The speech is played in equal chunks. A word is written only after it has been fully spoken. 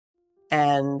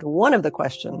And one of the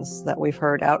questions that we've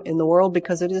heard out in the world,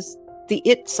 because it is the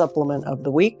IT supplement of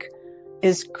the week,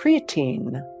 is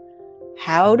creatine.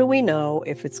 How do we know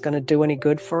if it's going to do any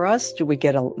good for us?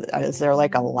 Is there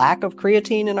like a lack of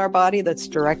creatine in our body that's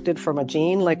directed from a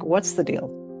gene? Like, what's the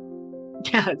deal?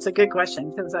 Yeah, it's a good question,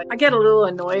 because I get a little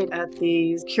annoyed at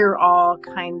these cure-all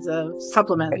kinds of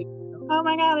supplements. Oh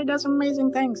my God, it does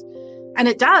amazing things. And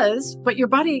it does, but your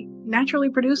body naturally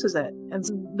produces it. And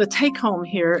the take home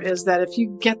here is that if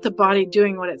you get the body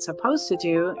doing what it's supposed to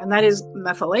do, and that is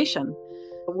methylation,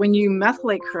 when you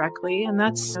methylate correctly, and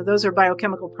those are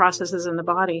biochemical processes in the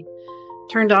body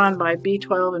turned on by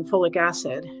B12 and folic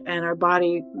acid. And our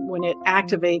body, when it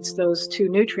activates those two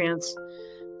nutrients,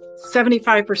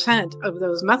 75% of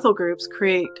those methyl groups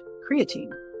create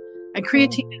creatine. And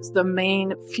creatine is the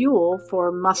main fuel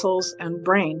for muscles and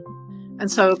brain. And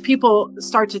so people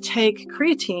start to take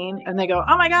creatine and they go,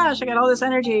 oh my gosh, I got all this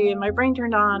energy and my brain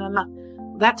turned on.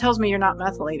 And that tells me you're not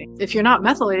methylating. If you're not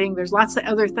methylating, there's lots of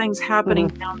other things happening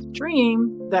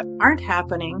downstream that aren't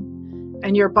happening,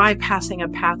 and you're bypassing a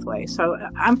pathway. So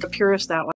I'm a purist that way.